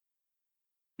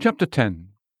Chapter 10.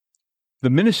 The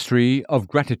Ministry of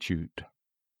Gratitude.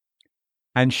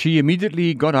 And she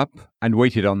immediately got up and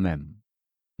waited on them.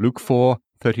 Luke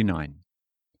 4:39.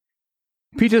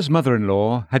 Peter's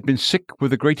mother-in-law had been sick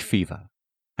with a great fever,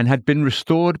 and had been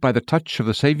restored by the touch of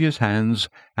the Saviour's hands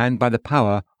and by the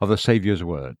power of the Saviour's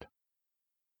word.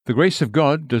 The grace of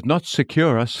God does not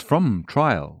secure us from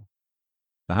trial.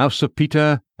 The house of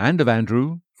Peter and of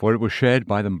Andrew, for it was shared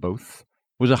by them both,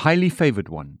 was a highly favoured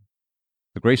one.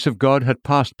 The grace of God had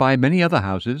passed by many other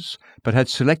houses, but had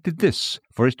selected this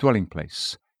for its dwelling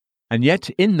place. And yet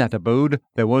in that abode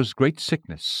there was great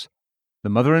sickness. The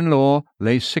mother-in-law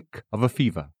lay sick of a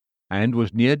fever, and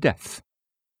was near death.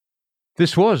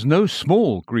 This was no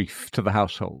small grief to the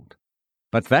household,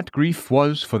 but that grief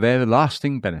was for their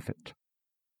lasting benefit.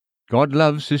 God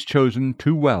loves his chosen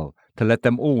too well to let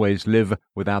them always live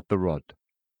without the rod.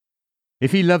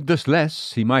 If he loved us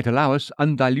less, he might allow us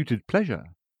undiluted pleasure.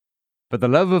 But the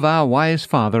love of our wise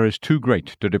Father is too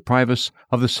great to deprive us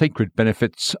of the sacred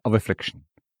benefits of affliction.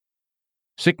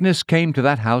 Sickness came to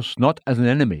that house not as an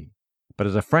enemy, but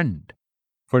as a friend,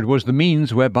 for it was the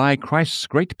means whereby Christ's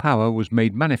great power was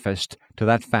made manifest to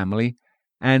that family,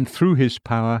 and through his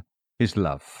power, his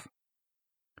love.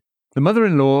 The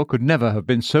mother-in-law could never have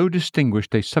been so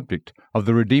distinguished a subject of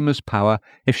the Redeemer's power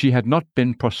if she had not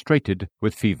been prostrated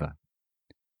with fever.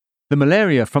 The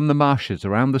malaria from the marshes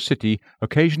around the city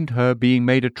occasioned her being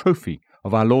made a trophy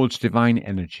of our Lord's divine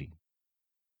energy.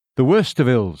 The worst of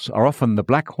ills are often the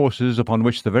black horses upon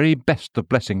which the very best of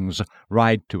blessings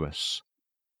ride to us.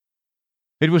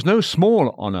 It was no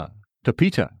small honour to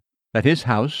Peter that his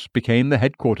house became the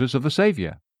headquarters of the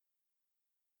Saviour.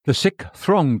 The sick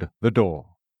thronged the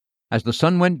door. As the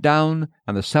sun went down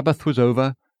and the Sabbath was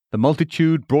over, the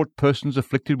multitude brought persons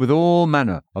afflicted with all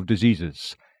manner of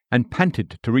diseases, and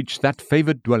panted to reach that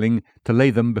favoured dwelling to lay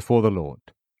them before the Lord.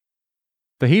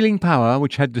 The healing power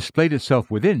which had displayed itself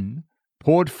within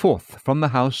poured forth from the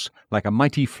house like a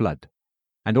mighty flood,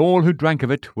 and all who drank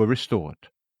of it were restored.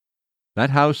 That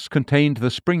house contained the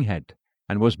spring-head,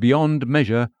 and was beyond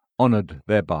measure honoured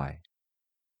thereby.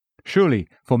 Surely,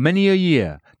 for many a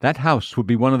year, that house would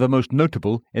be one of the most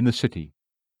notable in the city.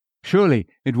 Surely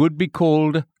it would be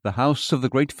called the house of the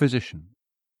great physician.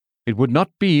 It would not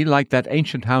be like that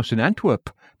ancient house in Antwerp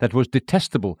that was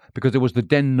detestable because it was the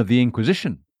den of the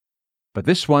Inquisition, but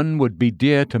this one would be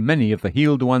dear to many of the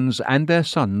healed ones and their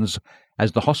sons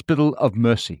as the hospital of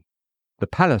mercy, the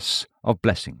palace of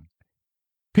blessing.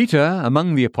 Peter,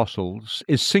 among the apostles,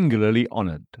 is singularly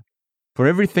honoured, for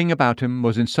everything about him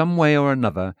was in some way or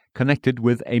another connected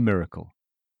with a miracle.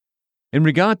 In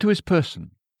regard to his person,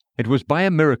 it was by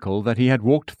a miracle that he had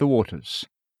walked the waters.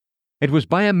 It was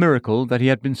by a miracle that he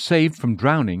had been saved from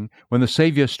drowning when the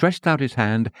Saviour stretched out his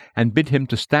hand and bid him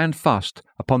to stand fast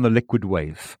upon the liquid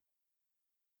wave.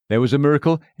 There was a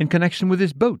miracle in connection with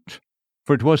his boat,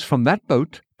 for it was from that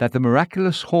boat that the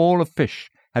miraculous haul of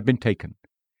fish had been taken,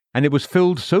 and it was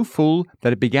filled so full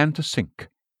that it began to sink,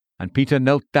 and Peter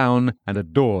knelt down and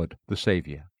adored the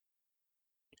Saviour.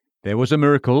 There was a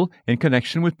miracle in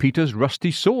connection with Peter's rusty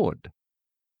sword.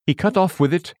 He cut off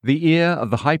with it the ear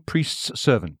of the high priest's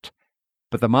servant,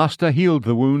 but the master healed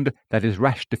the wound that his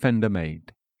rash defender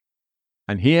made.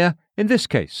 And here, in this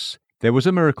case, there was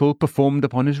a miracle performed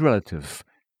upon his relative.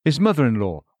 His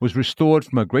mother-in-law was restored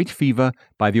from a great fever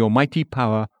by the almighty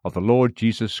power of the Lord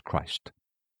Jesus Christ.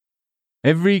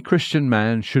 Every Christian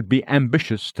man should be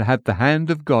ambitious to have the hand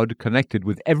of God connected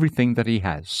with everything that he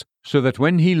has, so that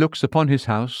when he looks upon his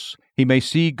house, he may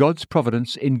see God's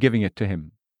providence in giving it to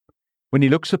him. When he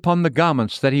looks upon the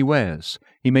garments that he wears,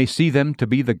 he may see them to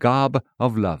be the garb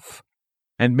of love,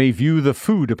 and may view the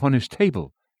food upon his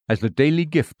table as the daily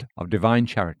gift of divine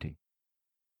charity.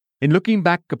 In looking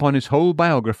back upon his whole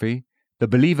biography, the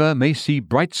believer may see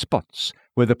bright spots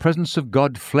where the presence of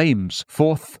God flames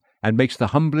forth and makes the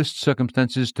humblest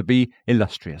circumstances to be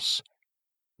illustrious.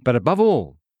 But above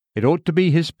all, it ought to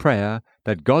be his prayer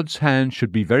that God's hand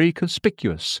should be very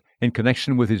conspicuous in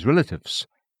connection with his relatives,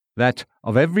 that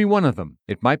of every one of them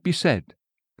it might be said,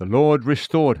 "The Lord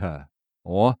restored her,"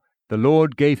 or "The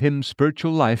Lord gave him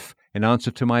spiritual life in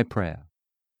answer to my prayer."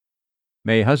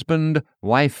 May husband,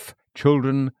 wife,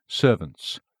 children,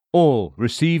 servants, all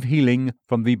receive healing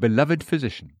from the beloved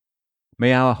physician.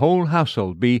 May our whole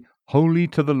household be holy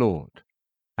to the Lord,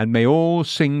 and may all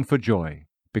sing for joy,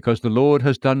 because the Lord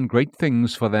has done great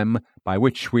things for them by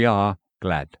which we are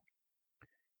glad.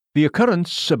 The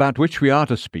occurrence about which we are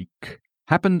to speak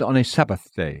happened on a Sabbath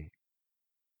day.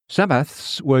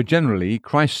 Sabbaths were generally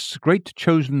Christ's great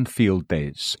chosen field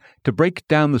days, to break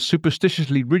down the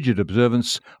superstitiously rigid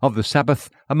observance of the Sabbath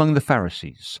among the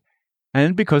Pharisees,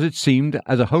 and because it seemed,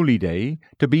 as a holy day,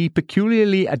 to be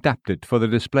peculiarly adapted for the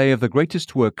display of the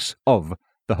greatest works of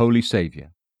the Holy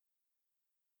Saviour.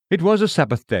 It was a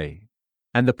Sabbath day,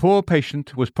 and the poor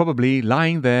patient was probably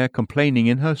lying there complaining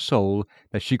in her soul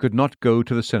that she could not go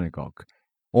to the synagogue,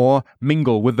 or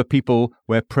mingle with the people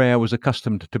where prayer was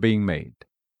accustomed to being made.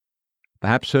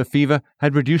 Perhaps her fever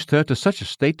had reduced her to such a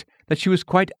state that she was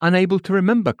quite unable to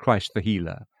remember Christ the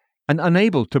healer, and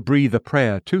unable to breathe a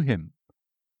prayer to him.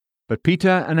 But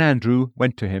Peter and Andrew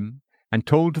went to him, and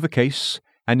told the case,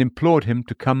 and implored him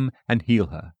to come and heal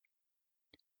her.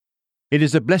 It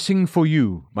is a blessing for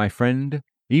you, my friend,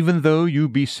 even though you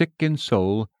be sick in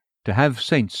soul, to have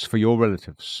saints for your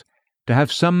relatives, to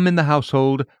have some in the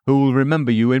household who will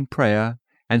remember you in prayer,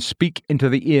 and speak into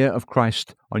the ear of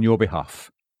Christ on your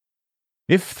behalf.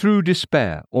 If through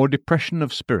despair or depression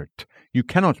of spirit you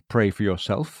cannot pray for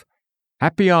yourself,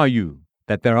 happy are you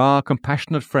that there are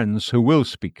compassionate friends who will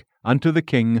speak unto the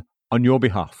King on your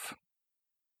behalf.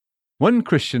 One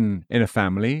Christian in a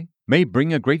family may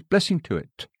bring a great blessing to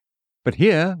it, but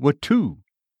here were two,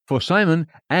 for Simon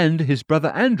and his brother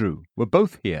Andrew were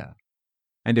both here.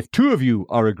 And if two of you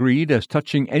are agreed as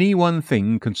touching any one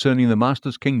thing concerning the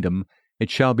Master's kingdom,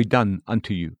 it shall be done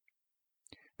unto you.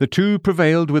 The two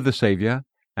prevailed with the Saviour,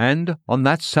 and on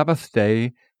that Sabbath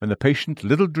day, when the patient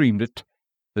little dreamed it,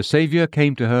 the Saviour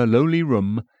came to her lowly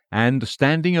room, and,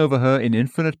 standing over her in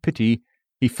infinite pity,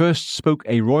 he first spoke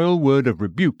a royal word of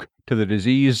rebuke to the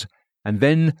disease, and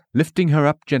then, lifting her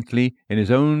up gently in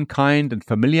his own kind and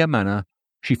familiar manner,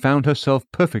 she found herself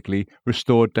perfectly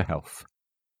restored to health.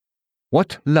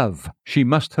 What love she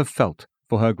must have felt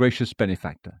for her gracious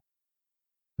benefactor!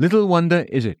 Little wonder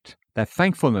is it that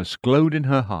thankfulness glowed in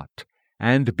her heart,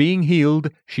 and being healed,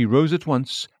 she rose at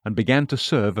once and began to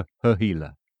serve her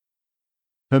healer.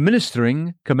 Her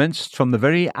ministering commenced from the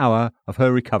very hour of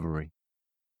her recovery.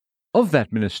 Of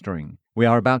that ministering we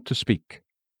are about to speak.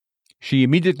 She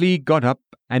immediately got up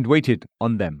and waited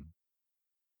on them.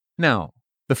 Now,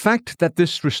 the fact that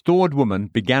this restored woman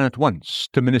began at once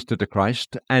to minister to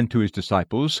Christ and to his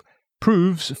disciples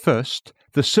proves, first,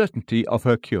 the certainty of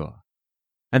her cure.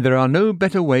 And there are no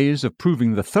better ways of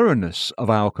proving the thoroughness of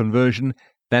our conversion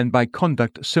than by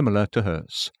conduct similar to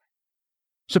hers.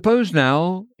 Suppose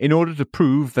now, in order to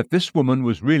prove that this woman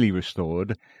was really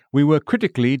restored, we were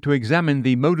critically to examine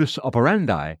the modus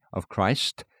operandi of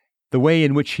Christ, the way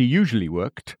in which he usually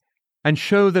worked, and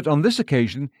show that on this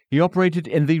occasion he operated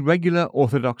in the regular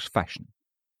orthodox fashion.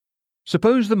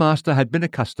 Suppose the Master had been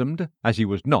accustomed, as he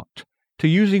was not, to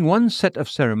using one set of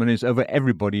ceremonies over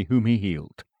everybody whom he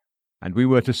healed, and we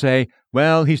were to say,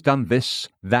 well, he's done this,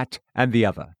 that, and the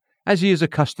other, as he is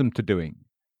accustomed to doing.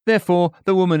 Therefore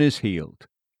the woman is healed.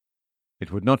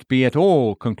 It would not be at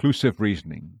all conclusive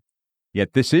reasoning.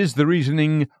 Yet this is the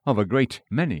reasoning of a great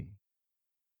many.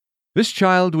 This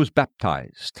child was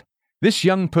baptized. This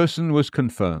young person was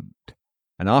confirmed,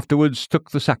 and afterwards took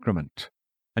the sacrament,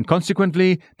 and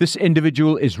consequently this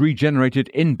individual is regenerated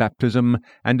in baptism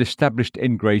and established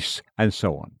in grace, and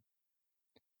so on.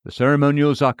 The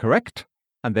ceremonials are correct,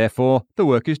 and therefore the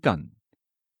work is done.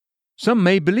 Some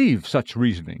may believe such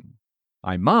reasoning.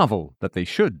 I marvel that they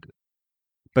should.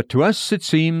 But to us it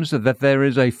seems that there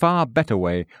is a far better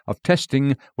way of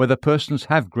testing whether persons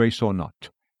have grace or not.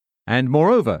 And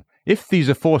moreover, if these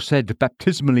aforesaid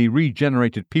baptismally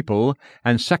regenerated people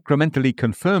and sacramentally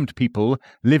confirmed people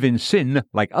live in sin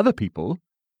like other people,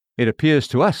 it appears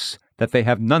to us that they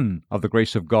have none of the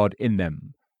grace of God in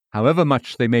them, however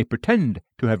much they may pretend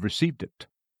to have received it.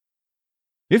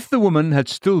 If the woman had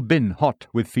still been hot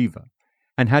with fever,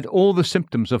 and had all the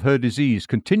symptoms of her disease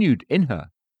continued in her,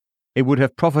 it would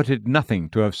have profited nothing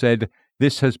to have said,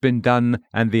 "This has been done,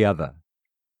 and the other."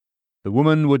 The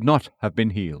woman would not have been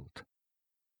healed.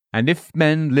 And if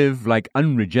men live like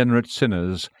unregenerate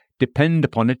sinners, depend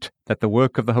upon it that the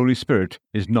work of the Holy Spirit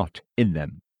is not in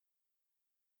them.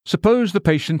 Suppose the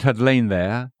patient had lain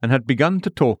there and had begun to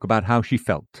talk about how she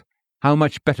felt, how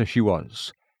much better she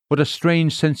was, what a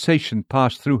strange sensation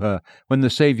passed through her when the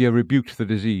Saviour rebuked the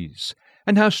disease,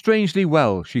 and how strangely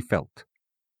well she felt.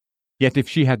 Yet if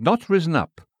she had not risen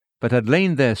up, but had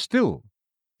lain there still,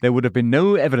 there would have been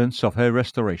no evidence of her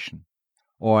restoration,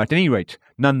 or at any rate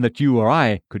none that you or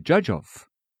I could judge of.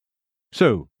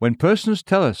 So, when persons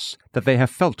tell us that they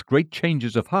have felt great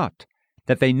changes of heart,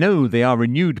 that they know they are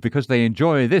renewed because they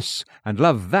enjoy this and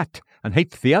love that and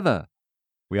hate the other,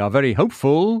 we are very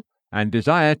hopeful and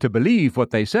desire to believe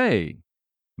what they say.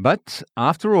 But,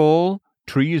 after all,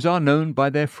 trees are known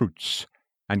by their fruits,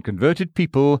 and converted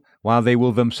people, while they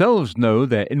will themselves know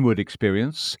their inward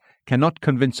experience, cannot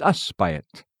convince us by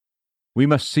it. We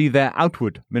must see their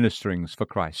outward ministerings for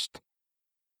Christ.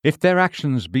 If their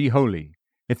actions be holy,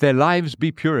 if their lives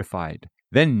be purified,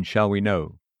 then shall we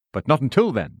know, but not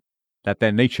until then, that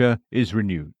their nature is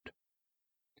renewed.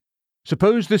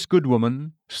 Suppose this good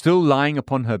woman, still lying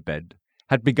upon her bed,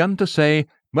 had begun to say,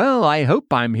 "Well, I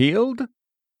hope I'm healed,"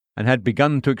 and had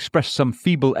begun to express some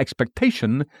feeble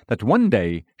expectation that one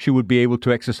day she would be able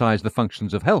to exercise the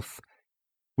functions of health,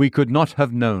 we could not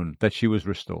have known that she was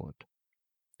restored.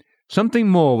 Something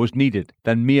more was needed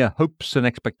than mere hopes and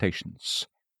expectations.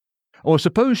 Or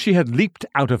suppose she had leaped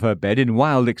out of her bed in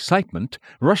wild excitement,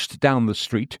 rushed down the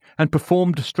street, and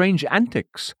performed strange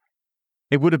antics.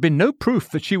 It would have been no proof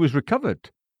that she was recovered,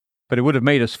 but it would have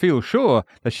made us feel sure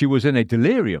that she was in a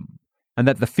delirium, and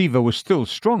that the fever was still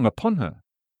strong upon her.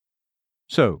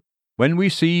 So, when we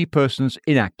see persons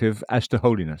inactive as to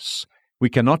holiness, we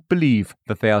cannot believe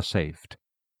that they are saved.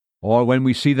 Or when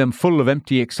we see them full of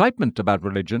empty excitement about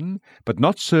religion, but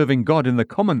not serving God in the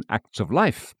common acts of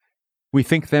life, we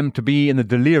think them to be in the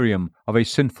delirium of a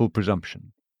sinful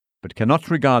presumption, but cannot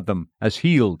regard them as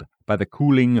healed by the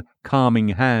cooling, calming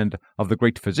hand of the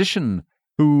great physician,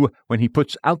 who, when he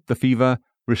puts out the fever,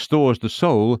 restores the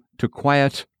soul to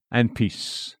quiet and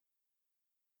peace.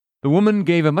 The woman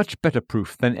gave a much better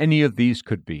proof than any of these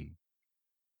could be.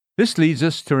 This leads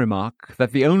us to remark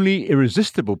that the only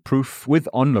irresistible proof with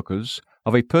onlookers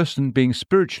of a person being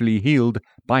spiritually healed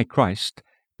by Christ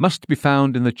must be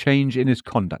found in the change in his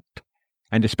conduct,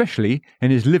 and especially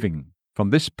in his living from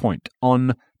this point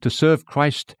on to serve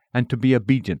Christ and to be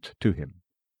obedient to him.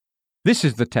 This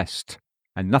is the test,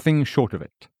 and nothing short of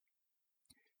it.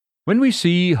 When we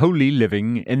see holy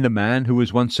living in the man who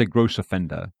was once a gross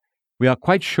offender, we are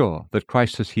quite sure that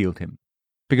Christ has healed him,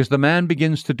 because the man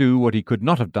begins to do what he could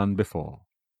not have done before.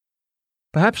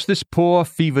 Perhaps this poor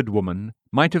fevered woman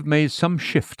might have made some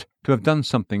shift to have done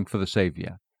something for the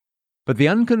Saviour. But the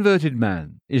unconverted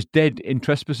man is dead in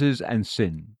trespasses and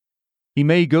sin. He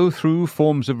may go through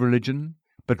forms of religion,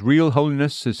 but real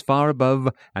holiness is far above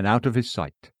and out of his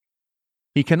sight.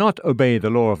 He cannot obey the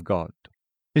law of God.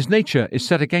 His nature is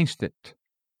set against it.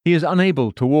 He is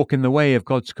unable to walk in the way of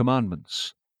God's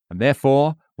commandments, and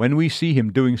therefore, when we see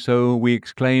him doing so, we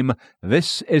exclaim,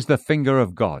 "This is the finger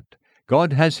of God.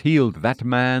 God has healed that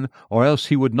man, or else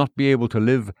he would not be able to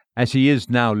live as he is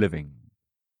now living."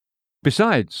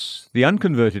 Besides, the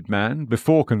unconverted man,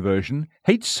 before conversion,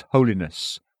 hates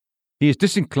holiness. He is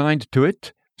disinclined to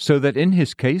it, so that in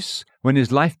his case, when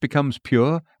his life becomes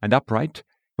pure and upright,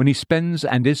 when he spends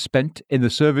and is spent in the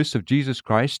service of Jesus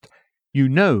Christ, you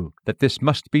know that this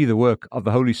must be the work of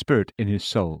the Holy Spirit in his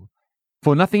soul.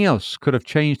 For nothing else could have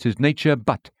changed his nature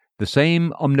but the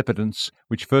same omnipotence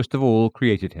which first of all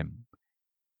created him.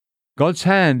 God's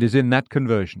hand is in that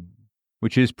conversion,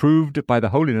 which is proved by the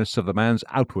holiness of the man's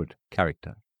outward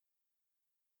character.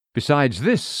 Besides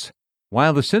this,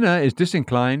 while the sinner is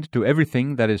disinclined to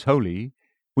everything that is holy,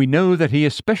 we know that he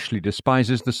especially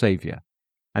despises the Saviour,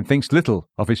 and thinks little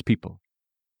of his people.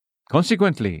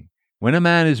 Consequently, when a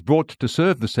man is brought to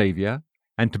serve the Saviour,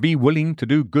 and to be willing to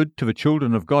do good to the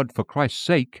children of God for Christ's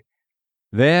sake,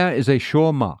 there is a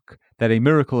sure mark that a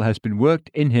miracle has been worked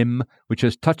in him which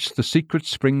has touched the secret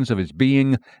springs of his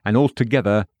being and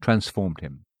altogether transformed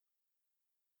him.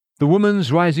 The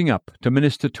woman's rising up to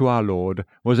minister to our Lord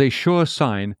was a sure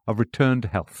sign of returned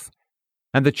health,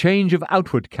 and the change of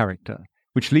outward character,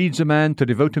 which leads a man to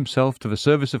devote himself to the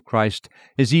service of Christ,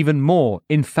 is even more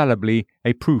infallibly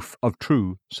a proof of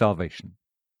true salvation.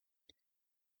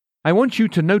 I want you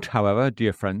to note, however,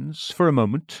 dear friends, for a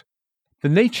moment, the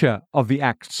nature of the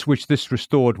acts which this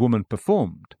restored woman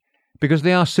performed, because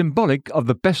they are symbolic of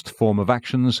the best form of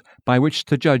actions by which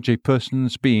to judge a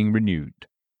person's being renewed.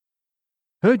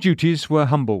 Her duties were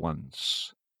humble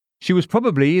ones. She was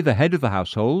probably the head of the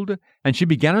household, and she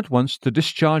began at once to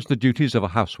discharge the duties of a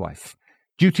housewife,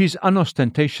 duties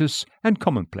unostentatious and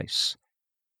commonplace.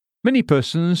 Many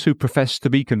persons who profess to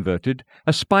be converted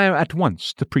aspire at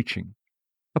once to preaching.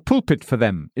 A pulpit for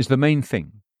them is the main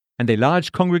thing, and a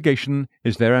large congregation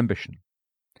is their ambition.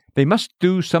 They must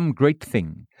do some great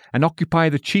thing, and occupy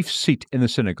the chief seat in the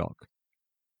synagogue.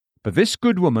 But this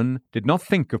good woman did not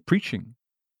think of preaching.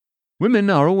 Women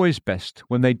are always best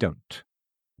when they don't.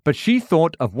 But she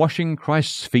thought of washing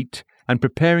Christ's feet and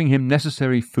preparing him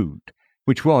necessary food,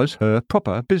 which was her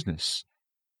proper business.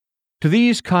 To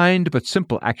these kind but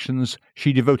simple actions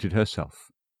she devoted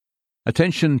herself.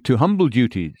 Attention to humble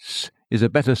duties is a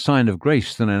better sign of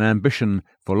grace than an ambition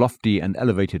for lofty and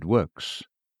elevated works.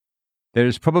 There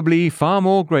is probably far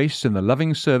more grace in the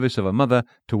loving service of a mother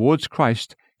towards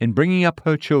Christ in bringing up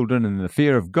her children in the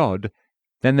fear of God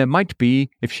than there might be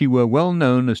if she were well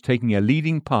known as taking a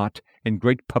leading part in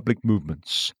great public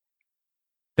movements.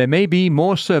 There may be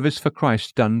more service for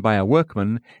Christ done by a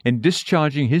workman in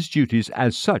discharging his duties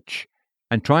as such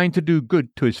and trying to do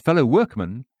good to his fellow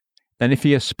workmen than if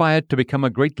he aspired to become a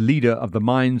great leader of the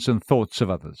minds and thoughts of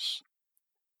others.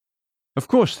 Of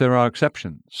course, there are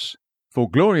exceptions, for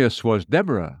glorious was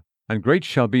Deborah, and great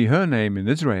shall be her name in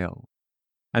Israel,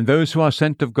 and those who are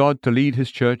sent of God to lead his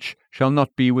church shall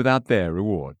not be without their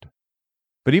reward.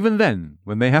 But even then,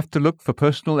 when they have to look for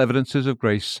personal evidences of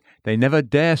grace, they never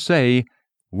dare say,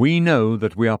 "We know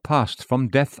that we are passed from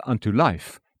death unto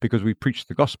life because we preach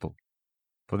the gospel,"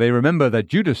 for they remember that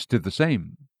Judas did the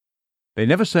same. They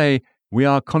never say, "We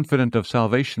are confident of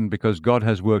salvation because God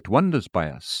has worked wonders by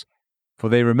us," for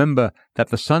they remember that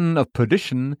the son of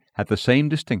perdition had the same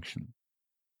distinction.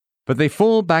 But they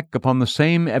fall back upon the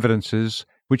same evidences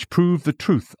which prove the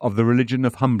truth of the religion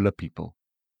of humbler people.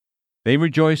 They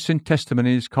rejoice in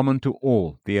testimonies common to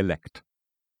all the elect.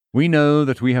 We know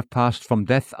that we have passed from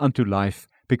death unto life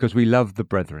because we love the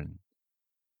brethren.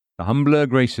 The humbler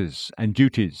graces and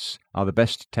duties are the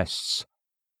best tests.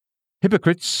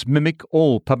 Hypocrites mimic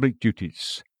all public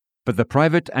duties, but the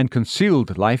private and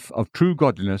concealed life of true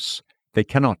godliness they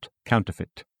cannot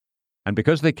counterfeit. And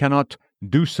because they cannot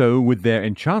do so with their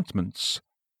enchantments,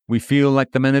 we feel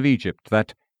like the men of Egypt,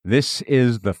 that this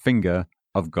is the finger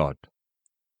of God.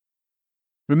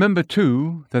 Remember,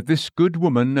 too, that this good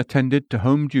woman attended to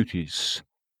home duties.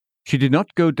 She did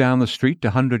not go down the street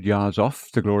 100 yards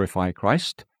off to glorify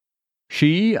Christ.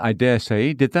 She, I dare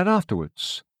say, did that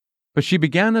afterwards. But she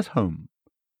began at home.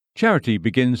 Charity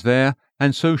begins there,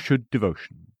 and so should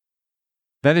devotion.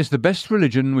 That is the best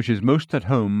religion which is most at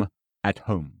home.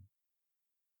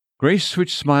 Grace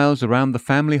which smiles around the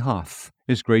family hearth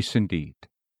is grace indeed.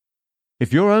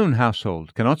 If your own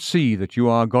household cannot see that you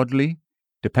are godly,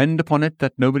 depend upon it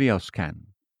that nobody else can.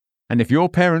 And if your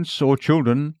parents or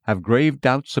children have grave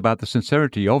doubts about the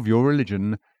sincerity of your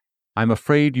religion, I am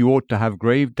afraid you ought to have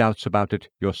grave doubts about it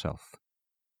yourself.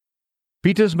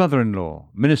 Peter's mother-in-law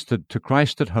ministered to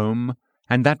Christ at home,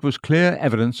 and that was clear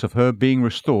evidence of her being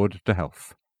restored to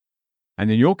health. And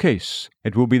in your case,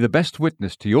 it will be the best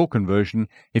witness to your conversion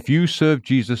if you serve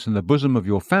Jesus in the bosom of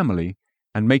your family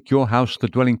and make your house the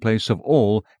dwelling place of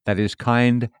all that is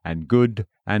kind and good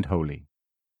and holy.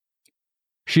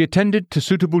 She attended to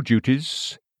suitable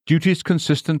duties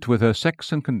consistent with her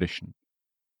sex and condition.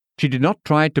 She did not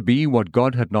try to be what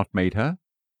God had not made her,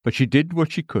 but she did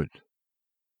what she could.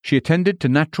 She attended to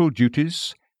natural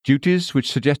duties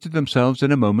which suggested themselves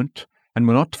in a moment and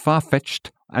were not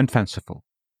far-fetched and fanciful.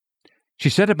 She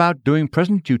set about doing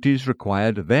present duties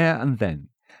required there and then,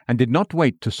 and did not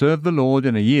wait to serve the Lord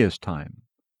in a year's time.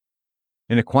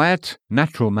 In a quiet,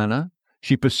 natural manner,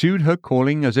 she pursued her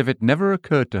calling as if it never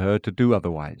occurred to her to do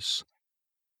otherwise.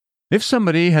 If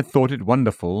somebody had thought it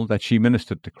wonderful that she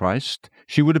ministered to Christ,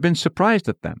 she would have been surprised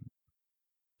at them.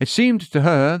 It seemed to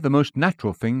her the most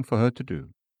natural thing for her to do.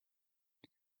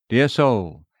 Dear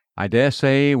soul, I dare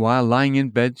say while lying in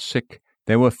bed sick,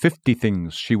 there were 50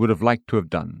 things she would have liked to have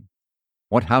done.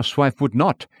 What housewife would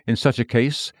not, in such a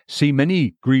case, see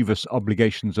many grievous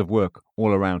obligations of work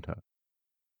all around her?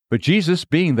 But Jesus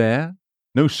being there,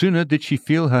 no sooner did she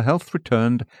feel her health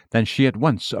returned than she at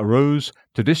once arose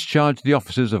to discharge the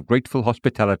offices of grateful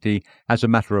hospitality as a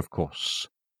matter of course.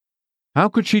 How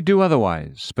could she do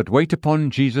otherwise but wait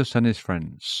upon Jesus and his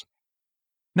friends?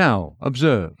 Now,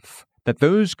 observe that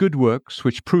those good works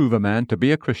which prove a man to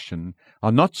be a Christian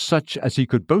are not such as he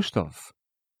could boast of.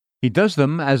 He does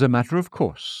them as a matter of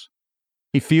course.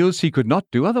 He feels he could not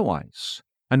do otherwise,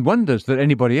 and wonders that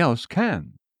anybody else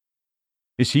can.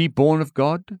 Is he born of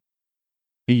God?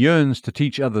 He yearns to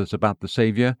teach others about the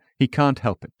Saviour. He can't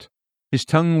help it. His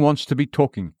tongue wants to be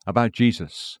talking about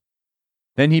Jesus.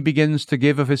 Then he begins to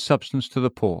give of his substance to the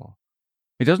poor.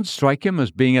 It doesn't strike him as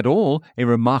being at all a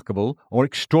remarkable or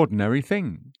extraordinary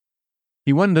thing.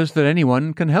 He wonders that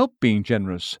anyone can help being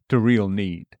generous to real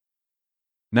need.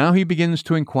 Now he begins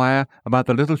to inquire about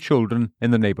the little children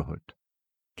in the neighborhood.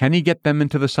 Can he get them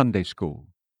into the Sunday school?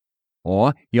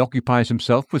 Or he occupies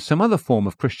himself with some other form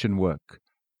of Christian work,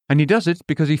 and he does it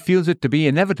because he feels it to be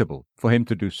inevitable for him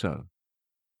to do so.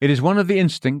 It is one of the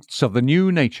instincts of the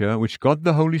new nature which God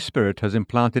the Holy Spirit has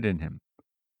implanted in him.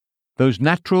 Those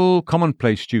natural,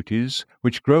 commonplace duties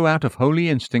which grow out of holy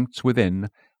instincts within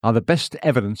are the best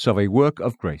evidence of a work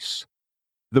of grace.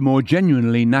 The more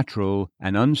genuinely natural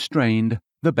and unstrained,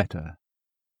 the better.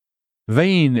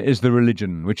 Vain is the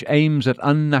religion which aims at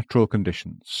unnatural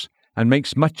conditions, and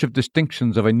makes much of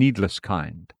distinctions of a needless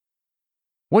kind.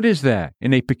 What is there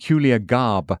in a peculiar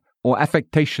garb, or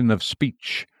affectation of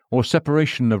speech, or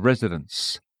separation of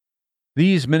residence?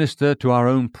 These minister to our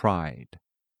own pride.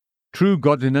 True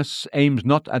godliness aims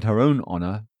not at her own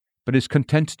honour, but is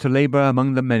content to labour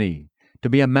among the many, to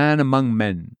be a man among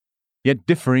men, yet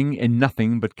differing in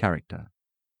nothing but character.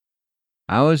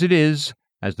 Ours it is,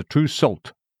 as the true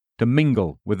salt, to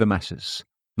mingle with the masses,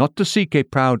 not to seek a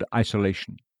proud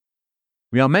isolation.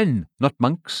 We are men, not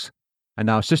monks, and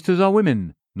our sisters are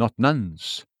women, not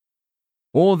nuns.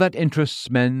 All that interests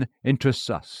men interests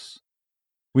us.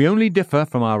 We only differ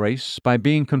from our race by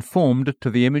being conformed to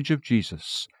the image of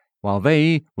Jesus, while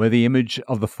they were the image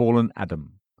of the fallen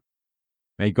Adam.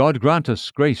 May God grant us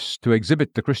grace to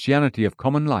exhibit the Christianity of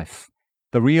common life,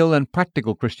 the real and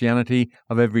practical Christianity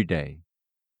of every day.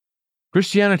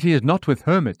 Christianity is not with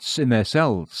hermits in their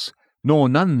cells, nor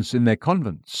nuns in their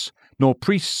convents, nor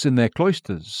priests in their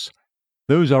cloisters.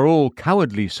 Those are all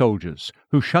cowardly soldiers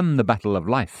who shun the battle of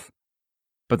life.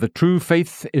 But the true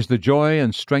faith is the joy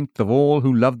and strength of all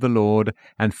who love the Lord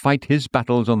and fight his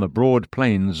battles on the broad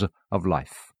plains of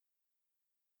life.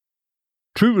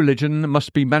 True religion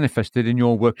must be manifested in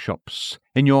your workshops,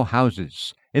 in your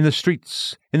houses, in the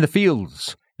streets, in the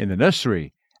fields, in the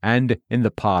nursery, and in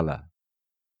the parlour.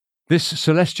 This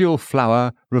celestial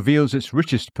flower reveals its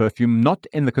richest perfume not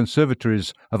in the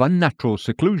conservatories of unnatural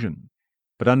seclusion,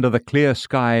 but under the clear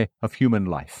sky of human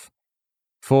life.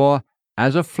 For,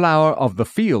 as a flower of the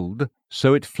field,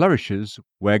 so it flourishes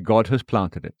where God has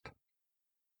planted it.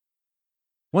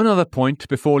 One other point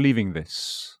before leaving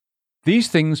this. These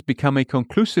things become a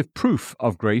conclusive proof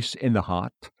of grace in the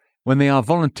heart when they are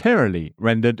voluntarily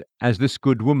rendered as this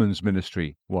good woman's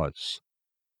ministry was.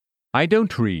 I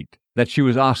don't read that she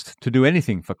was asked to do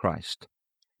anything for Christ,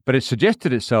 but it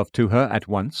suggested itself to her at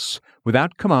once,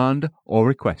 without command or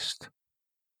request.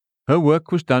 Her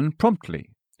work was done promptly,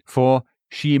 for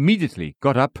she immediately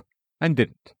got up and did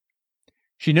it.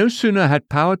 She no sooner had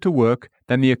power to work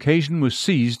than the occasion was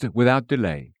seized without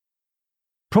delay.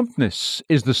 Promptness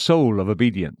is the soul of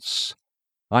obedience.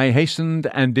 I hastened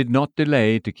and did not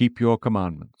delay to keep your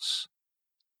commandments.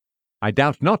 I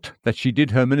doubt not that she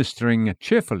did her ministering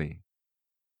cheerfully.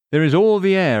 There is all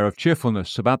the air of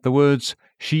cheerfulness about the words,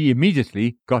 she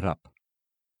immediately got up.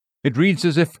 It reads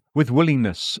as if with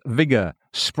willingness, vigour,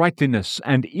 sprightliness,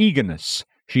 and eagerness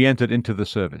she entered into the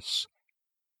service.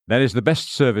 That is the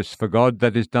best service for God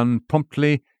that is done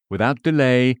promptly, without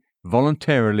delay,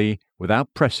 voluntarily, without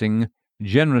pressing,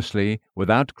 generously,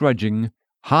 without grudging,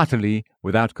 heartily,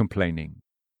 without complaining.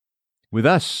 With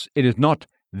us it is not,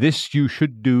 this you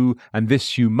should do and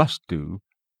this you must do,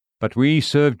 but we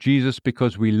serve Jesus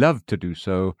because we love to do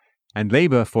so, and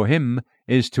labour for him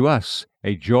is to us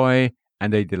a joy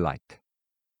and a delight.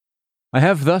 I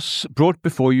have thus brought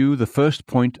before you the first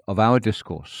point of our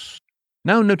discourse.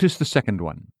 Now notice the second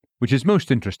one, which is most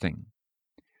interesting.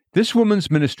 This woman's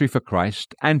ministry for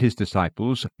Christ and his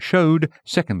disciples showed,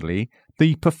 secondly,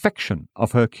 the perfection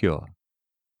of her cure.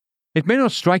 It may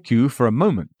not strike you for a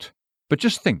moment, but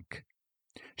just think.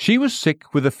 She was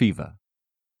sick with a fever.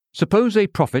 Suppose a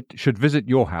prophet should visit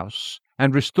your house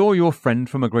and restore your friend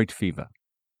from a great fever.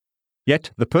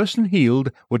 Yet the person healed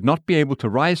would not be able to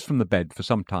rise from the bed for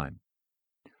some time.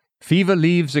 Fever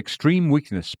leaves extreme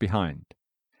weakness behind,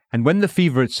 and when the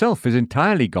fever itself is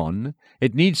entirely gone,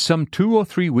 it needs some 2 or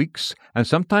 3 weeks, and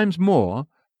sometimes more,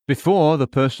 before the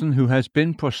person who has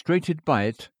been prostrated by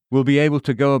it will be able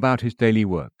to go about his daily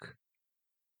work.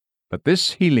 But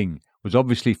this healing was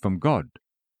obviously from God,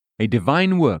 a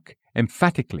divine work,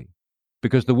 emphatically,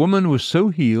 because the woman was so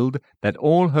healed that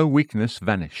all her weakness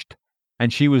vanished,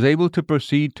 and she was able to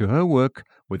proceed to her work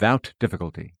without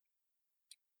difficulty.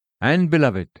 And,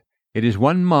 beloved, it is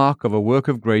one mark of a work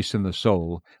of grace in the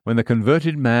soul when the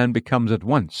converted man becomes at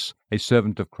once a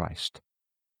servant of Christ.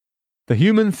 The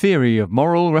human theory of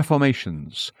moral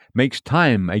reformations makes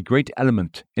time a great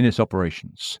element in its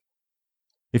operations.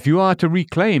 If you are to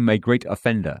reclaim a great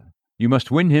offender, you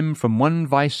must win him from one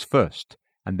vice first,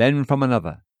 and then from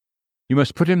another. You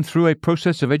must put him through a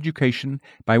process of education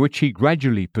by which he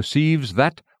gradually perceives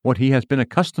that what he has been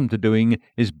accustomed to doing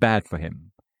is bad for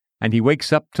him, and he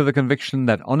wakes up to the conviction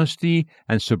that honesty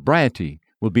and sobriety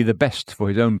will be the best for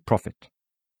his own profit.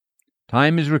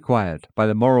 Time is required by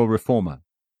the moral reformer,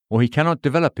 or he cannot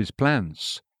develop his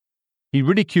plans. He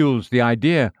ridicules the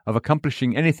idea of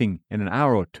accomplishing anything in an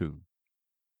hour or two.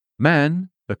 Man,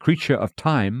 the creature of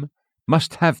time,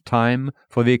 must have time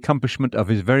for the accomplishment of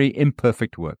his very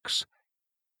imperfect works.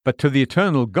 But to the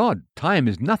eternal God, time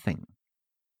is nothing.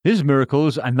 His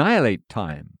miracles annihilate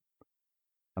time.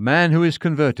 A man who is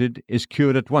converted is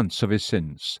cured at once of his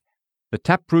sins. The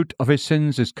taproot of his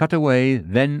sins is cut away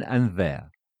then and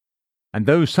there. And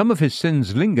though some of his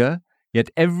sins linger, yet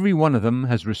every one of them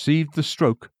has received the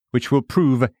stroke which will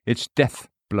prove its death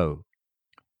blow.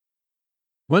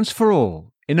 Once for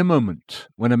all, in a moment,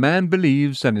 when a man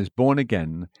believes and is born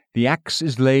again, the axe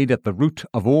is laid at the root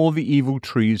of all the evil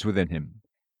trees within him.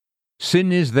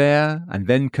 Sin is there and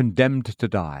then condemned to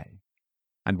die.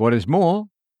 And what is more,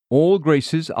 all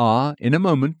graces are, in a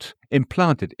moment,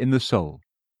 implanted in the soul.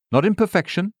 Not in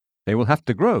perfection, they will have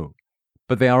to grow,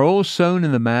 but they are all sown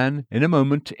in the man, in a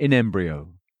moment, in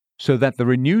embryo, so that the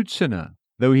renewed sinner,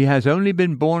 though he has only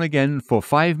been born again for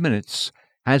 5 minutes,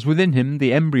 has within him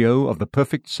the embryo of the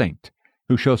perfect saint,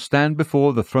 who shall stand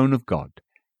before the throne of God.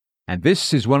 And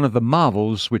this is one of the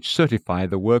marvels which certify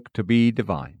the work to be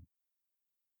divine.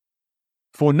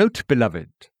 For note,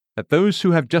 beloved, that those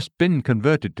who have just been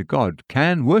converted to God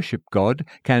can worship God,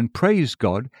 can praise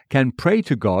God, can pray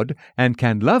to God, and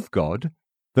can love God,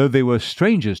 though they were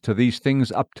strangers to these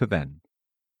things up to then.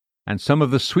 And some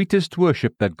of the sweetest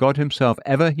worship that God himself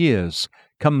ever hears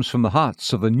comes from the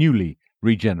hearts of the newly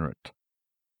regenerate.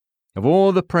 Of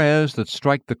all the prayers that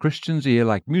strike the Christian's ear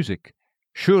like music,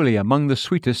 surely among the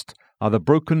sweetest are the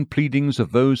broken pleadings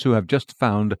of those who have just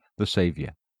found the Saviour.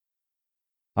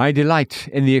 I delight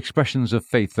in the expressions of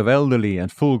faith of elderly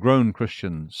and full-grown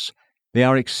Christians. They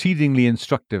are exceedingly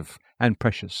instructive and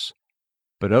precious.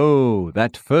 But oh,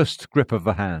 that first grip of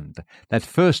the hand, that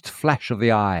first flash of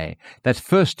the eye, that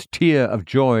first tear of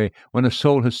joy when a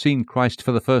soul has seen Christ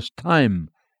for the first time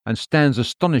and stands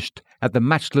astonished at the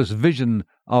matchless vision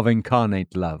of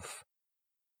incarnate love.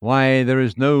 Why, there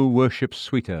is no worship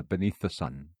sweeter beneath the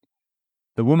sun.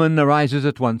 The woman arises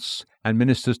at once and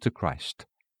ministers to Christ,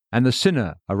 and the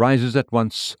sinner arises at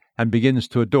once and begins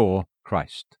to adore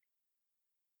Christ.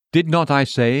 Did not I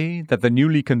say that the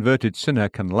newly converted sinner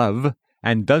can love,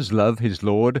 and does love his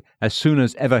Lord as soon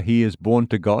as ever he is born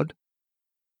to God?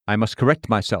 I must correct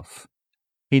myself.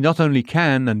 He not only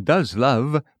can and does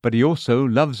love, but he also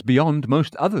loves beyond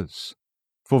most others.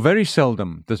 For very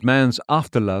seldom does man's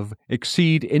after-love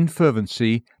exceed in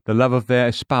fervency the love of their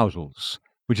espousals,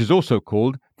 which is also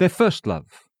called their first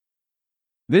love.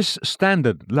 This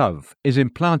standard love is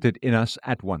implanted in us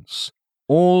at once,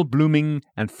 all blooming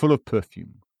and full of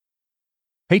perfume.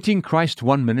 Hating Christ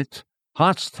 1 minute,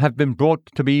 hearts have been brought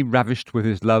to be ravished with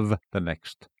his love the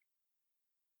next.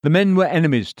 The men were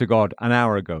enemies to God an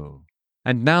hour ago,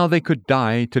 and now they could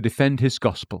die to defend his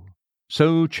gospel.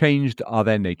 So changed are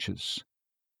their natures.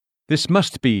 This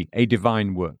must be a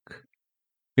divine work.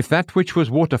 If that which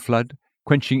was water flood,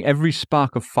 quenching every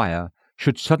spark of fire,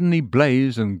 should suddenly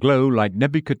blaze and glow like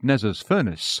Nebuchadnezzar's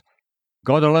furnace,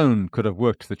 God alone could have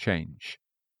worked the change.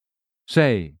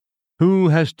 Say, who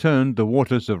has turned the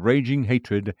waters of raging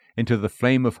hatred into the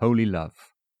flame of holy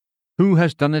love? Who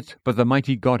has done it but the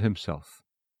mighty God himself?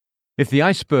 If the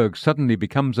iceberg suddenly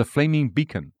becomes a flaming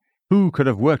beacon, who could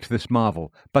have worked this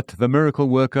marvel but the miracle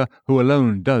worker who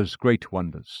alone does great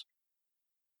wonders?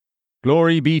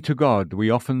 Glory be to God, we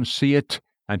often see it,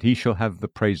 and he shall have the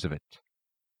praise of it.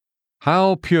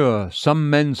 How pure some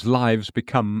men's lives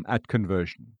become at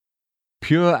conversion!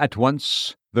 Pure at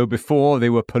once, though before they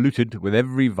were polluted with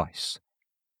every vice.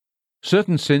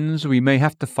 Certain sins we may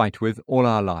have to fight with all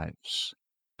our lives,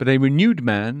 but a renewed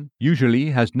man usually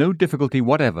has no difficulty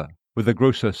whatever with the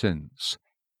grosser sins.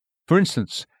 For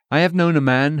instance, I have known a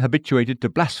man habituated to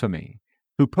blasphemy,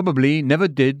 who probably never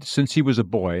did, since he was a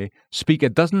boy, speak a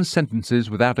dozen sentences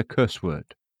without a curse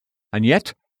word. And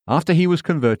yet, after he was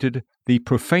converted, the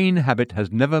profane habit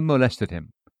has never molested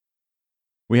him.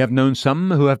 We have known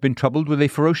some who have been troubled with a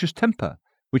ferocious temper,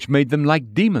 which made them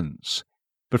like demons,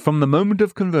 but from the moment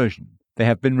of conversion they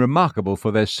have been remarkable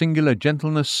for their singular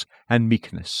gentleness and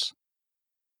meekness.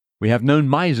 We have known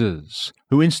misers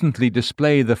who instantly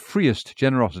display the freest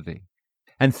generosity,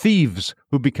 and thieves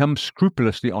who become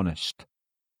scrupulously honest.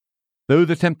 Though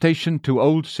the temptation to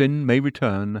old sin may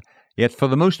return, yet for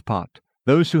the most part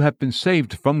those who have been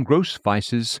saved from gross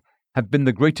vices have been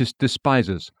the greatest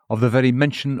despisers of the very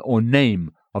mention or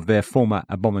name of their former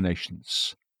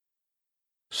abominations.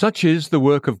 Such is the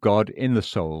work of God in the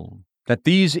soul, that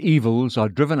these evils are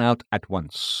driven out at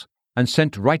once, and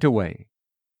sent right away,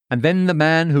 and then the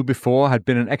man who before had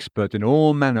been an expert in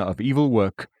all manner of evil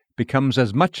work becomes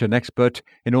as much an expert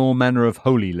in all manner of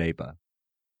holy labour.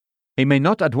 He may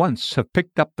not at once have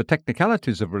picked up the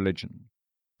technicalities of religion.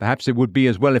 Perhaps it would be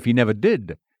as well if he never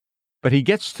did, but he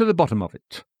gets to the bottom of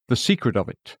it, the secret of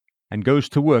it, and goes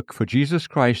to work for Jesus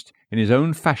Christ in his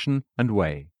own fashion and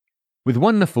way, with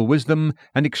wonderful wisdom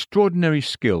and extraordinary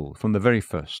skill from the very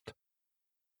first.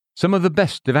 Some of the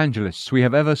best evangelists we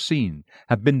have ever seen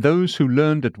have been those who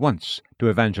learned at once to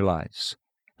evangelize,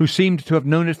 who seemed to have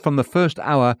known it from the first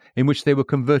hour in which they were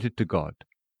converted to God,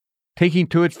 taking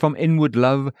to it from inward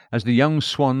love as the young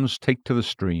swans take to the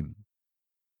stream.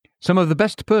 Some of the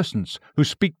best persons who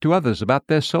speak to others about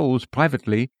their souls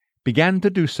privately began to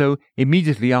do so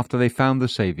immediately after they found the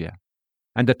Saviour,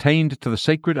 and attained to the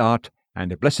sacred art,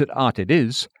 and a blessed art it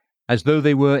is, as though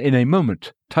they were in a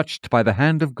moment touched by the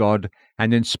hand of God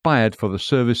and inspired for the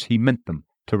service He meant them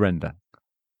to render.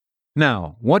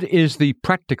 Now, what is the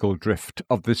practical drift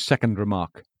of this second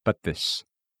remark but this?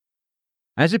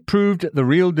 As it proved the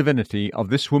real divinity of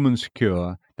this woman's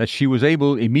cure that she was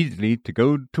able immediately to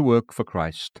go to work for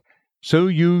Christ, so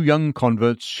you young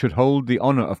converts should hold the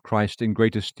honour of Christ in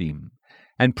great esteem,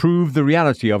 and prove the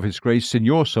reality of His grace in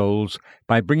your souls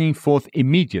by bringing forth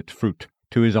immediate fruit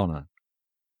to His honour.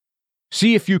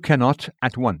 See if you cannot,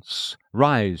 at once,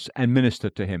 rise and minister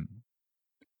to Him.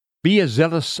 Be as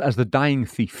zealous as the dying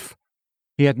thief.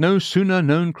 He had no sooner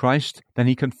known Christ than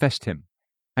he confessed Him,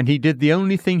 and he did the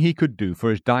only thing he could do for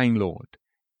his dying Lord.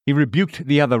 He rebuked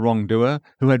the other wrongdoer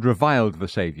who had reviled the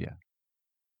Saviour.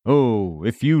 Oh,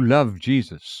 if you love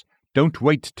Jesus, don't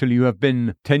wait till you have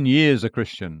been 10 years a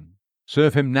Christian.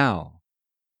 Serve Him now.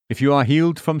 If you are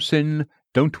healed from sin,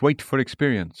 don't wait for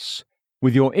experience.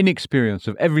 With your inexperience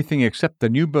of everything except the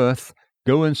new birth,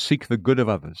 go and seek the good of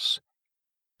others.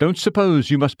 Don't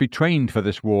suppose you must be trained for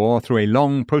this war through a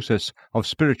long process of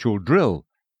spiritual drill,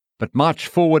 but march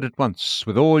forward at once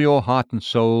with all your heart and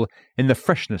soul in the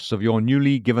freshness of your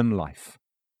newly given life.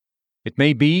 It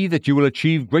may be that you will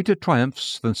achieve greater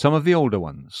triumphs than some of the older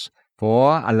ones,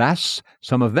 for, alas,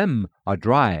 some of them are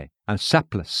dry and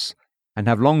sapless, and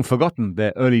have long forgotten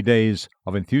their early days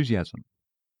of enthusiasm.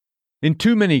 In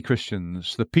too many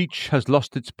Christians the peach has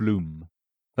lost its bloom,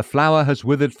 the flower has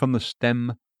withered from the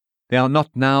stem. They are not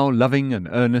now loving and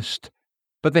earnest,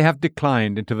 but they have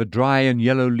declined into the dry and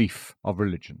yellow leaf of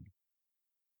religion.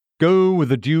 Go with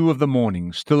the dew of the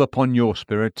morning still upon your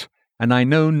spirit, and I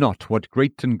know not what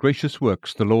great and gracious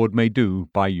works the Lord may do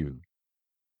by you.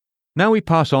 Now we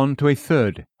pass on to a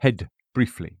third head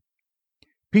briefly.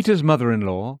 Peter's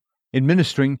mother-in-law, in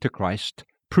ministering to Christ,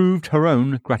 proved her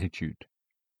own gratitude.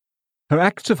 Her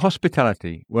acts of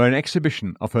hospitality were an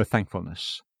exhibition of her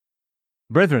thankfulness.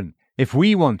 Brethren, if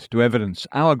we want to evidence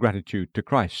our gratitude to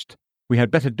Christ, we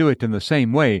had better do it in the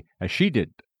same way as she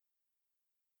did.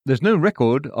 There's no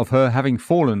record of her having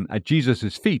fallen at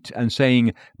Jesus' feet and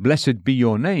saying, "Blessed be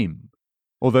your name,"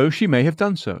 although she may have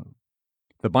done so.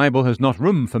 The Bible has not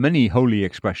room for many holy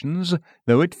expressions,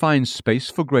 though it finds space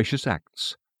for gracious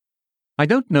acts. I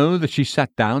don't know that she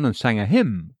sat down and sang a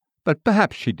hymn, but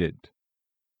perhaps she did.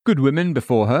 Good women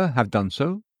before her have done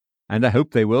so, and I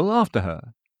hope they will after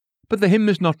her, but the hymn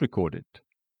is not recorded.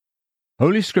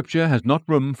 Holy Scripture has not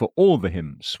room for all the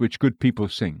hymns which good people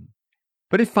sing,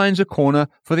 but it finds a corner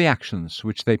for the actions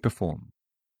which they perform.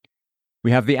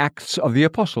 We have the Acts of the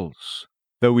Apostles,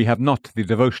 though we have not the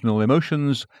devotional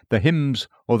emotions, the hymns,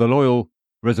 or the loyal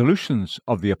resolutions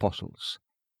of the Apostles.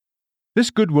 This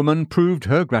good woman proved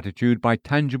her gratitude by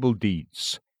tangible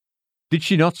deeds. Did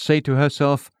she not say to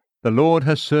herself, "The Lord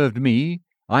has served me,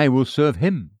 I will serve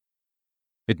Him"?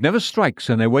 It never strikes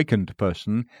an awakened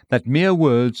person that mere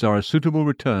words are a suitable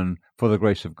return for the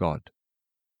grace of God.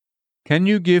 Can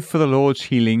you give for the Lord's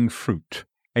healing fruit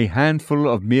a handful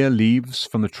of mere leaves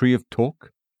from the tree of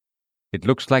talk? It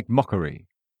looks like mockery.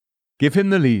 Give Him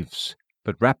the leaves,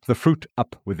 but wrap the fruit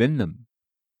up within them.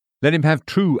 Let Him have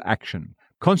true action,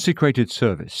 consecrated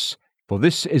service, for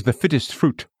this is the fittest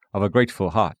fruit of a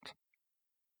grateful heart.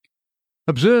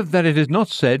 Observe that it is not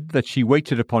said that she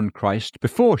waited upon Christ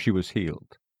before she was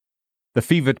healed. The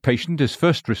fevered patient is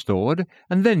first restored,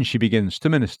 and then she begins to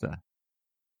minister.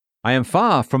 I am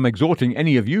far from exhorting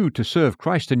any of you to serve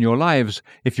Christ in your lives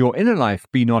if your inner life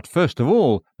be not first of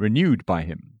all renewed by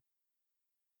Him.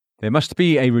 There must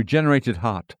be a regenerated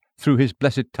heart through His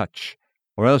blessed touch,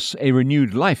 or else a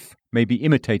renewed life may be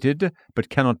imitated but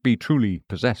cannot be truly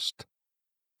possessed.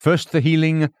 First the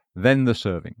healing, then the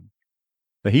serving.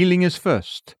 The healing is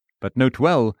first, but note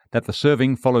well that the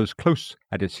serving follows close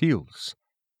at its heels.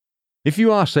 If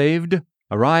you are saved,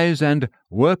 arise and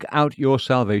work out your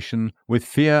salvation with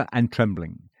fear and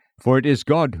trembling, for it is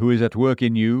God who is at work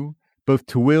in you, both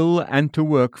to will and to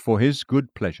work for His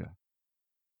good pleasure.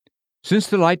 Since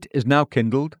the light is now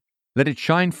kindled, let it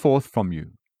shine forth from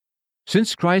you.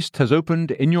 Since Christ has opened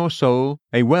in your soul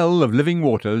a well of living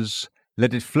waters,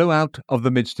 let it flow out of the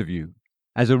midst of you,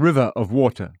 as a river of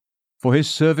water, for His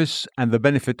service and the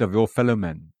benefit of your fellow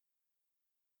men.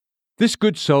 This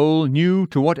good soul knew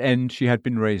to what end she had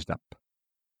been raised up.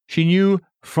 She knew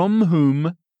from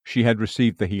whom she had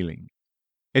received the healing.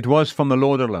 It was from the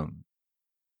Lord alone.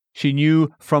 She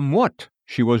knew from what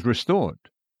she was restored,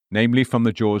 namely from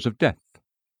the jaws of death.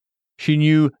 She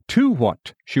knew to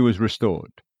what she was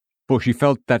restored, for she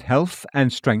felt that health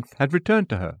and strength had returned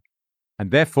to her. and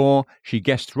therefore she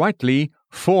guessed rightly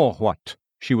for what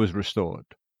she was restored,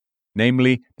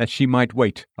 namely, that she might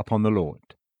wait upon the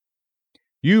Lord.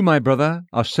 You, my brother,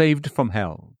 are saved from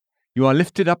hell. You are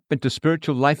lifted up into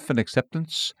spiritual life and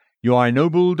acceptance. You are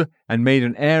ennobled and made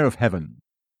an heir of heaven.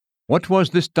 What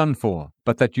was this done for,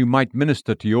 but that you might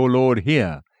minister to your Lord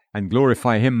here and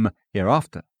glorify him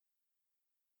hereafter?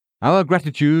 Our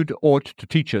gratitude ought to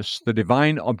teach us the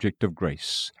divine object of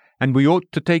grace, and we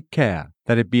ought to take care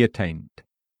that it be attained.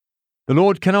 The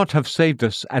Lord cannot have saved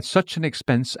us at such an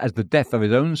expense as the death of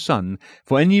his own Son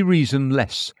for any reason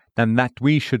less than that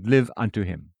we should live unto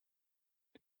him.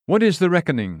 What is the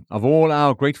reckoning of all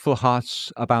our grateful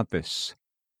hearts about this?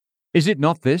 Is it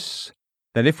not this,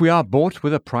 that if we are bought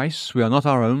with a price, we are not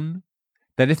our own?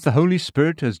 That if the Holy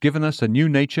Spirit has given us a new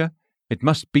nature, it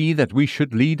must be that we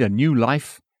should lead a new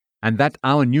life, and that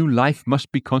our new life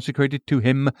must be consecrated to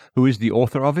him who is the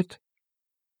author of it?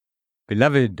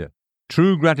 Beloved,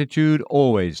 true gratitude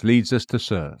always leads us to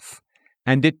serve,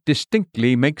 and it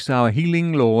distinctly makes our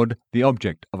healing Lord the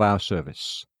object of our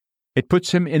service. It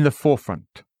puts him in the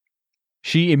forefront.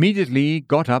 She immediately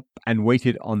got up and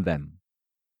waited on them.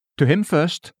 To him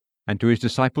first, and to his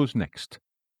disciples next.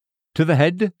 To the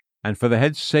head, and for the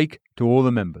head's sake, to all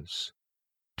the members.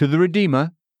 To the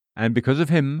Redeemer, and because of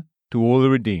him, to all the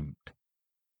redeemed.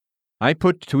 I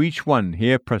put to each one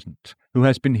here present, who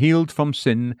has been healed from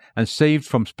sin and saved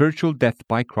from spiritual death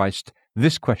by Christ,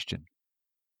 this question: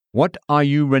 What are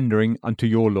you rendering unto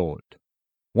your Lord?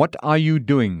 What are you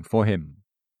doing for him?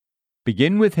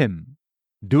 Begin with him.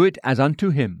 Do it as unto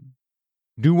him.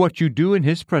 Do what you do in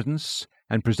his presence,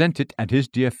 and present it at his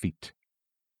dear feet.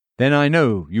 Then I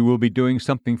know you will be doing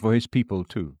something for his people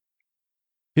too.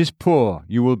 His poor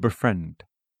you will befriend.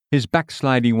 His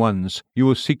backsliding ones you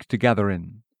will seek to gather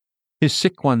in. His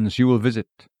sick ones you will visit.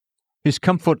 His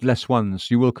comfortless ones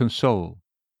you will console.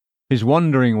 His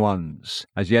wandering ones,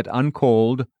 as yet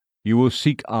uncalled, you will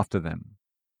seek after them.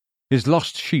 His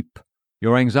lost sheep,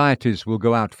 your anxieties will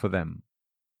go out for them.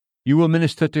 You will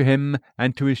minister to him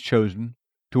and to his chosen,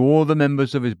 to all the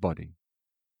members of his body.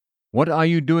 What are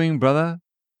you doing, brother?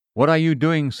 What are you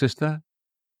doing, sister?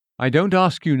 I don't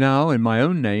ask you now in my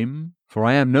own name, for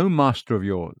I am no master of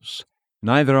yours,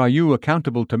 neither are you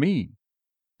accountable to me.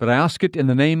 But I ask it in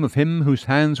the name of him whose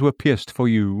hands were pierced for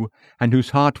you, and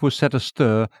whose heart was set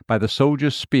astir by the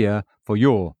soldier's spear for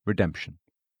your redemption.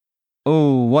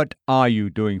 Oh, what are you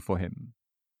doing for him?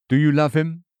 Do you love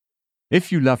him?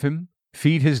 If you love him,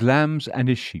 feed his lambs and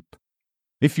his sheep.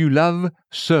 If you love,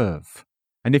 serve.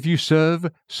 And if you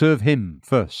serve, serve him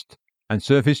first, and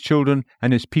serve his children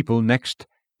and his people next,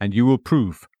 and you will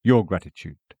prove your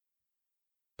gratitude.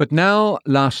 But now,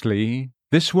 lastly,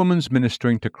 this woman's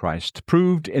ministering to Christ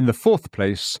proved in the fourth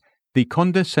place the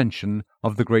condescension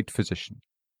of the great physician.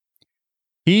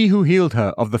 He who healed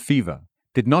her of the fever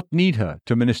did not need her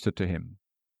to minister to him.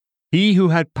 He who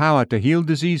had power to heal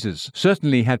diseases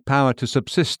certainly had power to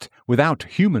subsist without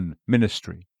human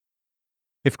ministry.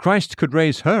 If Christ could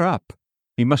raise her up,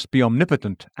 he must be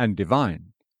omnipotent and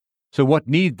divine. So what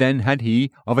need then had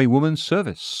he of a woman's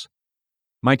service?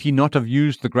 Might he not have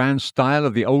used the grand style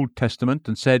of the Old Testament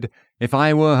and said, If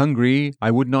I were hungry, I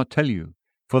would not tell you,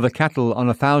 for the cattle on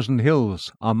 1,000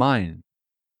 hills are mine?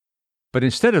 But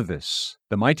instead of this,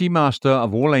 the mighty Master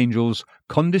of all angels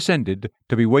condescended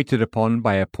to be waited upon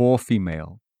by a poor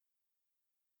female.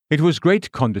 It was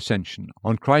great condescension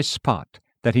on Christ's part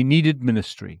that he needed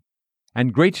ministry,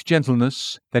 and great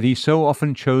gentleness that he so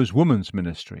often chose woman's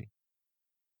ministry.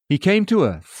 He came to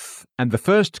earth, and the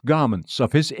first garments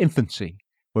of his infancy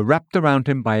were wrapped around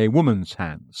him by a woman's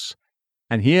hands,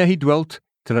 and here he dwelt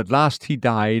till at last he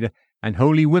died, and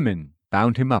holy women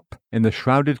bound him up in the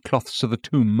shrouded cloths of the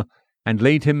tomb and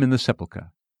laid him in the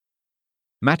sepulchre.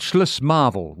 Matchless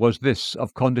marvel was this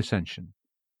of condescension,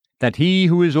 that he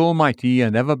who is almighty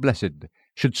and ever blessed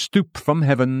should stoop from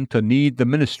heaven to need the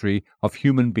ministry of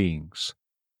human beings.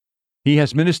 He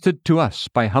has ministered to us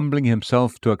by humbling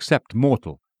himself to accept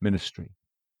mortal ministry.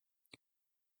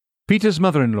 Peter's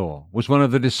mother-in-law was one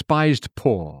of the despised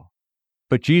poor,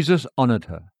 but Jesus honored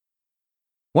her.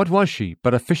 What was she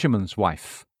but a fisherman's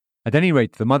wife, at any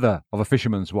rate the mother of a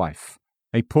fisherman's wife,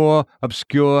 a poor,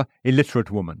 obscure,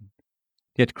 illiterate woman?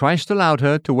 Yet Christ allowed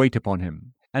her to wait upon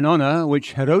him, an honor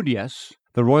which Herodias,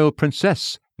 the royal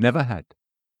princess, never had.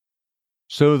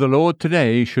 So the Lord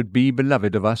today should be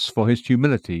beloved of us for his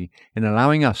humility in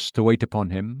allowing us to wait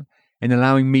upon him, in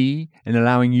allowing me, in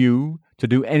allowing you, to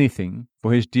do anything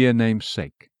for his dear name's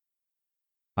sake.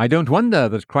 I don't wonder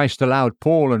that Christ allowed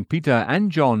Paul and Peter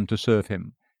and John to serve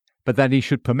him, but that he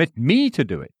should permit me to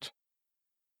do it.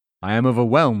 I am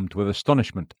overwhelmed with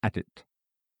astonishment at it.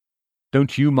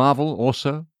 Don't you marvel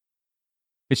also?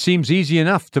 It seems easy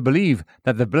enough to believe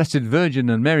that the Blessed Virgin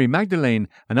and Mary Magdalene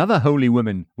and other holy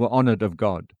women were honored of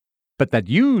God. But that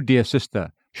you, dear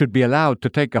sister, should be allowed to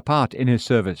take a part in his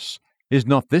service, is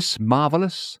not this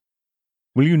marvelous?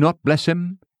 Will you not bless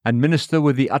him and minister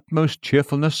with the utmost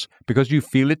cheerfulness because you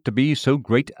feel it to be so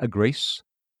great a grace?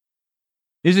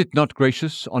 Is it not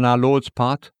gracious on our Lord's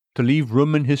part to leave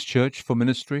room in his church for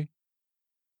ministry?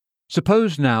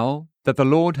 Suppose now that the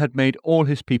Lord had made all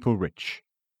his people rich.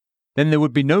 Then there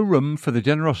would be no room for the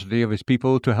generosity of his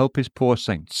people to help his poor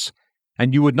saints,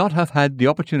 and you would not have had the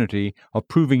opportunity of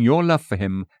proving your love for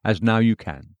him as now you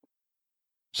can.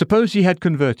 Suppose he had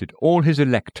converted all his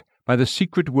elect by the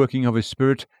secret working of his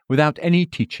Spirit without any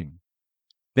teaching.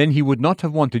 Then he would not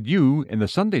have wanted you in the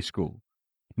Sunday school,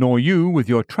 nor you with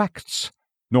your tracts,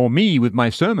 nor me with my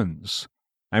sermons,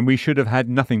 and we should have had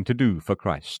nothing to do for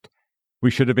Christ.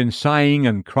 We should have been sighing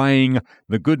and crying,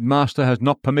 "The good Master has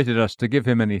not permitted us to give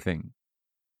him anything."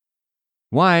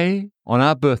 Why, on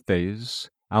our birthdays,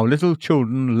 our little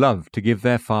children love to give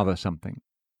their father something.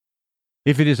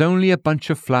 If it is only a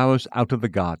bunch of flowers out of the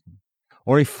garden,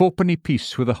 or a fourpenny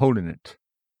piece with a hole in it,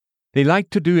 they like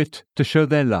to do it to show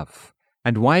their love,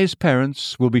 and wise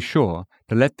parents will be sure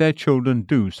to let their children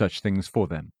do such things for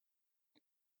them.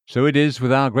 So it is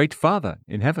with our great Father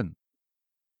in heaven.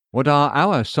 What are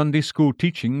our Sunday school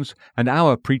teachings and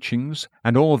our preachings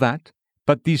and all that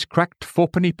but these cracked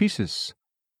fourpenny pieces?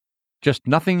 Just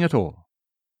nothing at all.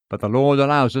 But the Lord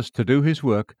allows us to do his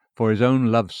work for his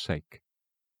own love's sake.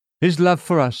 His love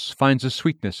for us finds a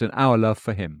sweetness in our love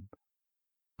for him.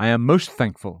 I am most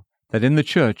thankful that in the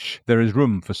church there is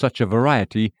room for such a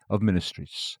variety of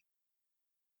ministries.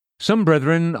 Some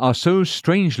brethren are so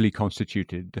strangely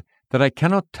constituted that I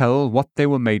cannot tell what they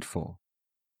were made for.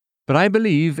 But I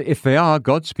believe if they are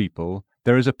God's people,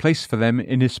 there is a place for them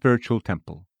in his spiritual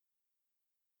temple.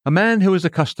 A man who was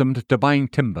accustomed to buying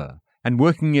timber and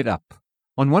working it up,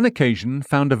 on one occasion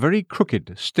found a very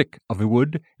crooked stick of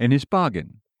wood in his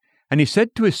bargain, and he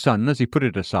said to his son as he put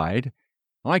it aside,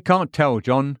 "I can't tell,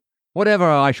 John, whatever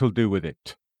I shall do with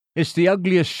it. It's the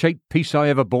ugliest shaped piece I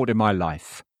ever bought in my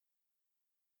life."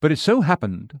 But it so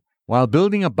happened, while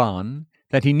building a barn,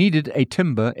 that he needed a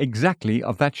timber exactly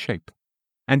of that shape,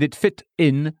 and it fit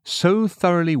in so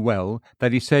thoroughly well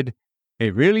that he said,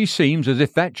 "It really seems as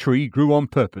if that tree grew on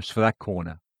purpose for that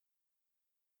corner."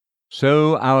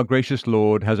 So our gracious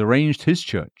Lord has arranged his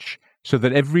church so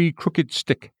that every crooked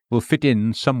stick will fit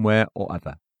in somewhere or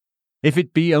other, if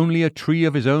it be only a tree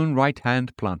of his own right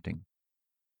hand planting.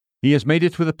 He has made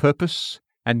it with a purpose,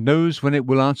 and knows when it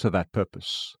will answer that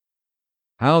purpose.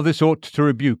 How this ought to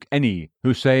rebuke any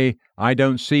who say, "I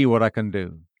don't see what I can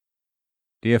do."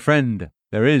 Dear friend,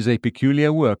 there is a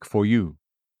peculiar work for you.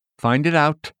 Find it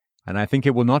out, and I think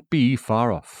it will not be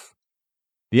far off.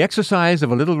 The exercise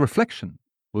of a little reflection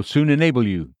will soon enable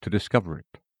you to discover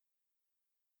it.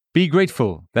 Be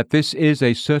grateful that this is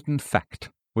a certain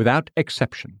fact, without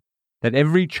exception, that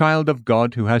every child of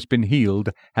God who has been healed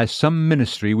has some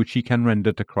ministry which he can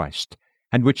render to Christ,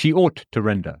 and which he ought to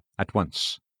render at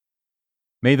once.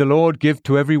 May the Lord give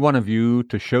to every one of you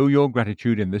to show your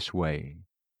gratitude in this way,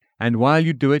 and while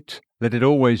you do it, let it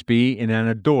always be in an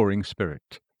adoring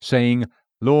spirit, saying,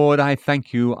 "Lord, I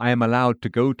thank you I am allowed to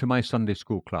go to my Sunday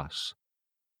school class."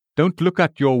 Don't look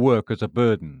at your work as a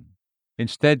burden.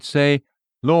 Instead say,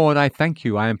 "Lord, I thank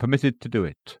you I am permitted to do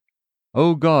it.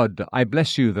 Oh God, I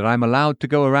bless you that I am allowed to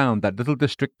go around that little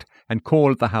district and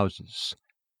call at the houses."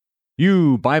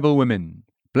 You Bible women,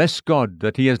 bless God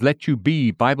that he has let you be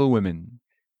Bible women.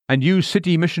 And you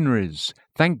city missionaries,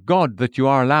 thank God that you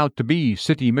are allowed to be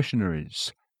city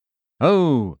missionaries.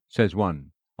 "Oh," says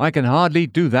one, "I can hardly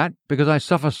do that because I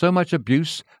suffer so much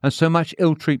abuse and so much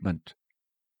ill treatment."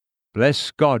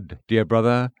 Bless God, dear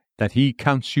brother, that he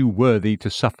counts you worthy to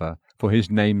suffer for his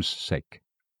name's sake.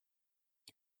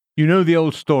 You know the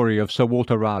old story of Sir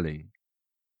Walter Raleigh.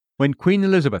 When Queen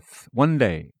Elizabeth one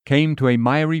day came to a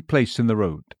miry place in the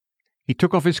road, he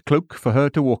took off his cloak for her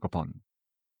to walk upon.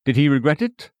 Did he regret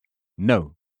it?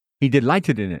 No, he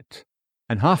delighted in it,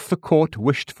 and half the court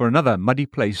wished for another muddy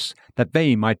place that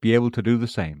they might be able to do the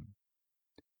same.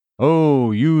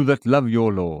 Oh, you that love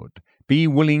your Lord, be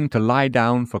willing to lie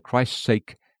down for Christ's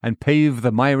sake and pave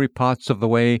the miry parts of the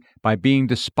way by being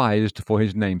despised for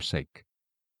his name's sake.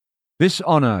 This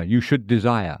honour you should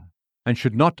desire, and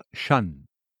should not shun.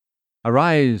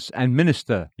 Arise and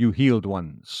minister, you healed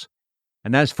ones.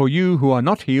 And as for you who are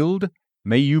not healed,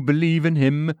 may you believe in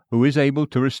him who is able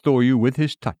to restore you with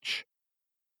his touch.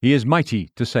 He is mighty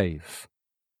to save.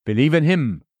 Believe in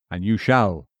him, and you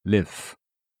shall live.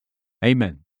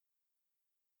 Amen.